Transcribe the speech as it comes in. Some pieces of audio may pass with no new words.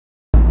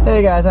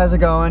Hey guys, how's it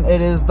going?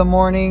 It is the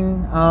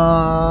morning.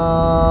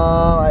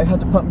 I had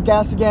to pump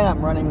gas again.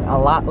 I'm running a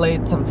lot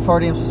late.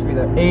 7:40. I'm supposed to be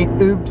there 8.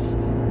 Oops.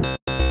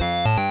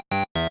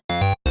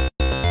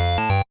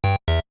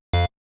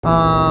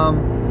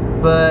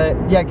 But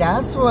yeah,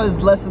 gas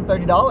was less than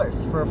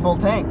 $30 for a full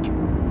tank.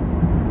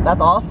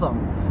 That's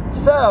awesome.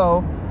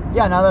 So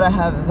yeah, now that I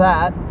have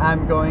that,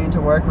 I'm going to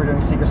work. We're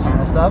doing Secret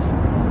Santa stuff.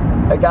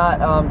 I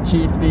got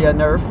Keith the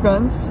Nerf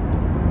guns.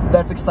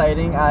 That's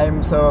exciting.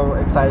 I'm so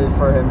excited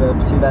for him to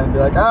see that and be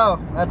like, oh,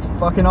 that's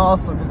fucking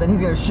awesome. Because then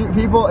he's gonna shoot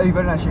people. You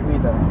better not shoot me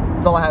though.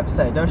 That's all I have to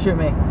say. Don't shoot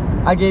me.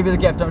 I gave you the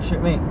gift. Don't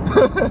shoot me.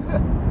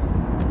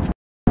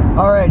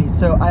 Alrighty,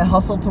 so I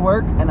hustled to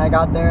work and I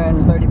got there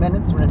in 30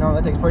 minutes when it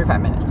normally takes 45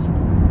 minutes.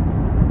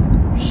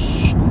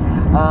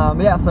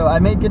 Yeah, so I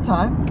made good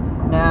time.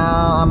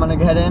 Now I'm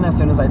gonna head in as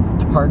soon as I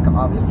park,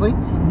 obviously,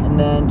 and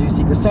then do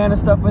Secret Santa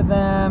stuff with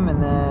them,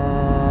 and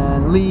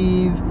then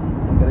leave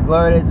and go to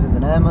Glory Days,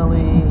 visit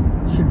Emily.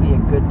 Should be a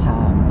good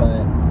time,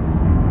 but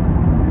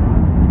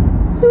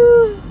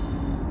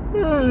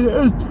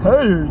I'm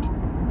tired.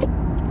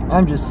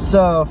 I'm just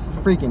so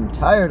freaking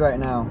tired right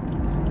now.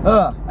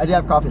 I did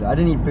have coffee though. I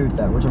didn't eat food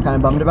though, which I'm kind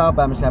of bummed about,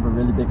 but I'm just gonna have a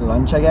really big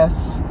lunch, I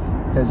guess.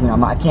 Because, you know, I'm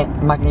not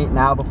gonna eat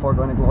now before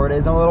going to Glory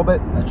Days in a little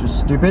bit. That's just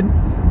stupid.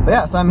 But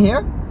yeah, so I'm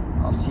here.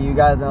 I'll see you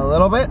guys in a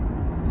little bit.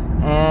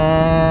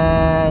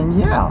 And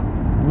yeah,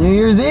 New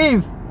Year's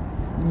Eve.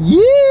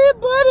 Yeah,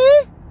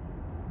 buddy.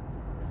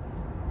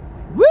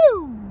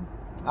 Woo!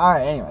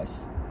 Alright,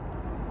 anyways.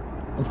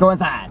 Let's go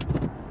inside.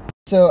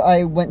 So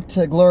I went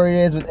to Glory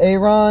Days with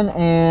Aaron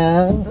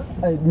and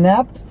I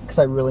napped because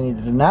I really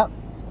needed a nap.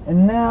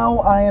 And now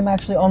I am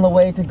actually on the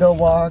way to go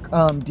walk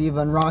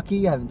Diva and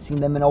Rocky. I haven't seen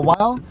them in a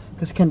while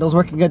because Kendall's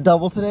working a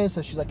double today.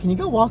 So she's like, can you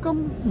go walk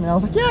them? And I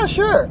was like, yeah,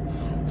 sure.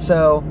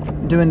 So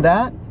I'm doing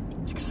that.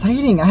 It's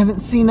exciting. I haven't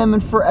seen them in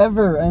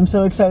forever. I'm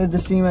so excited to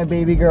see my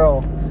baby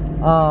girl.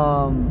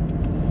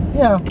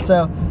 Yeah,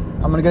 so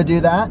I'm going to go do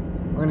that.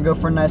 We're going to go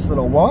for a nice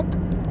little walk.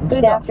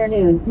 Good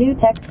afternoon. New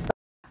text.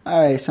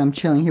 Alright, so I'm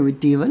chilling here with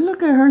Diva.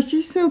 Look at her.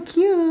 She's so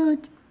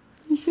cute.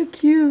 She's so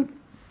cute.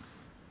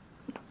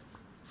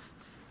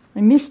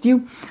 I missed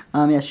you.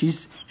 Yeah,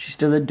 she's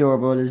still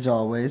adorable as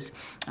always.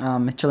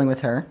 Chilling with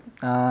her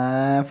for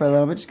a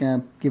little bit. Just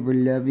gonna give her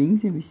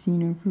lovings. Haven't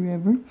seen her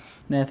forever.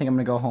 Then I think I'm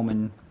gonna go home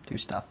and do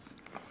stuff.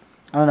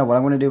 I don't know what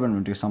I'm gonna do, but I'm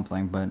gonna do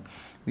something. But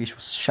we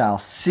shall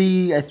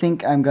see. I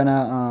think I'm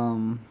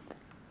gonna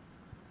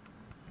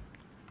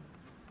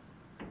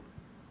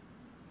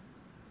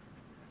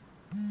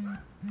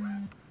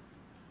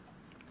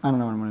I don't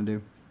know what I'm gonna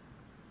do.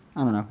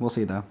 I don't know. We'll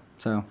see though.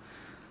 So,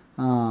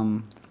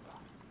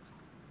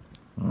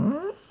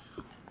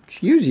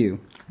 excuse you.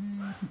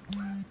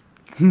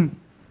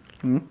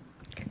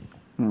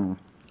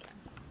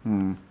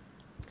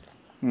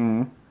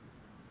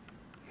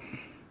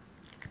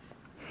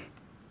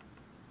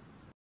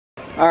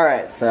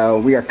 Alright, so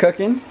we are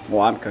cooking.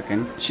 Well, I'm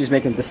cooking. She's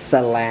making the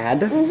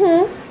salad.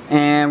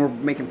 And we're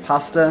making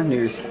pasta New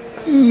Year's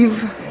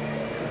Eve.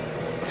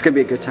 It's gonna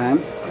be a good time.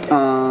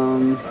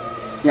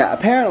 Yeah,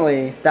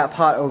 apparently that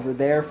pot over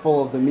there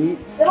full of the meat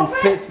can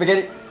fit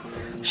spaghetti.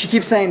 She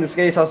keeps saying the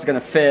spaghetti sauce is gonna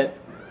fit,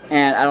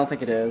 and I don't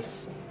think it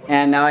is.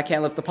 And now I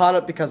can't lift the pot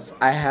up because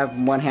I have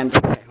one hand.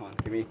 Okay, hold on,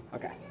 give me,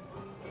 okay.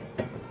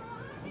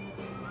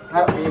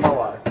 Oh, we need more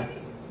water.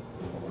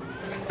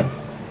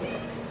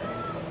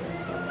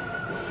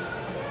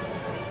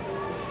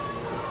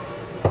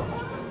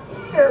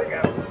 There we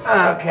go.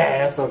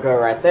 Okay, this will go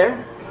right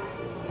there.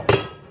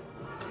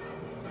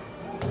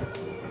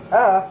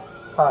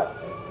 Hot.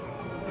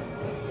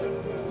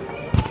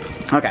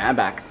 Okay, I'm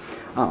back.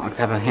 Oh, I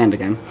have a hand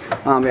again.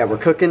 Yeah, we're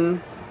cooking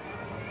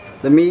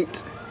the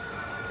meat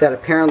that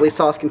apparently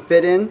sauce can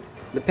fit in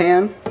the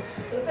pan.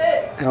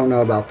 I don't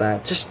know about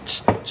that.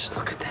 Just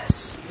look at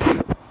this.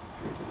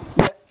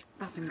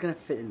 Nothing's gonna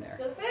fit in there.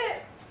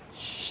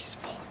 She's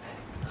full of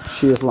it.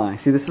 She is lying.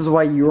 See, this is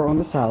why you're on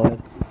the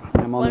salad.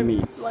 And I'm on the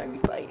meat. This is why we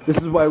fight. This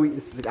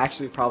is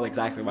actually probably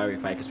exactly why we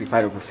fight, because we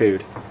fight over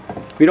food.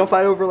 We don't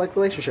fight over like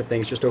relationship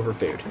things, just over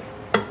food.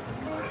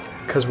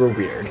 Because we're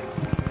weird.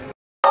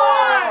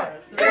 4,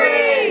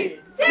 3,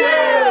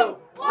 2,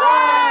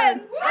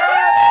 1.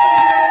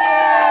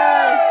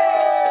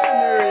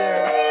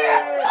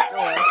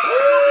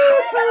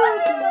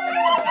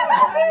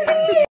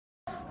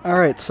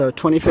 Alright, so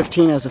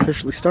 2015 has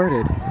officially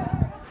started.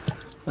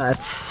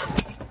 That's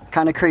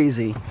kind of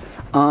crazy.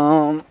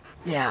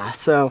 Yeah,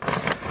 so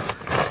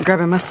I'm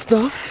grabbing my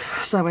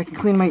stuff so I can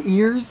clean my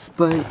ears,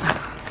 but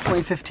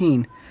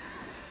 2015.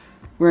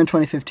 We're in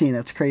 2015,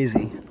 that's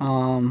crazy. I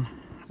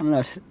don't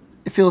know,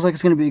 it feels like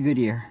it's gonna be a good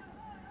year.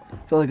 I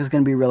feel like it's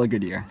gonna be a really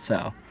good year,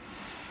 so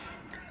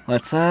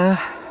let's go.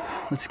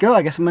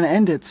 I guess I'm gonna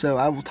end it, so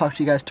I will talk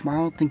to you guys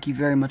tomorrow. Thank you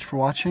very much for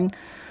watching.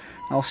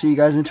 I'll see you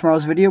guys in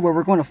tomorrow's video where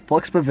we're going to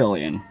Flux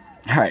Pavilion.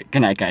 Alright,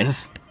 good night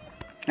guys.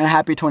 And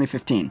happy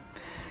 2015.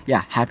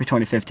 Yeah, happy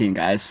 2015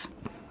 guys.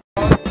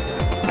 Hey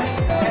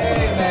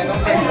man,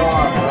 don't take it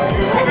off, bro.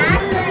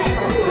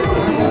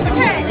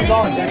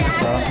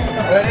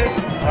 Ready?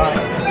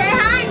 Say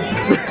hi,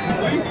 man.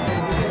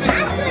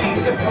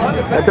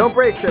 Don't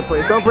break shit,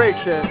 please. Don't break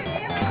shit.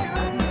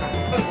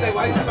 Say,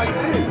 why is it like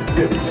this?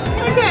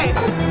 Okay.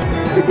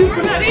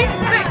 Ready?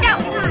 Sit.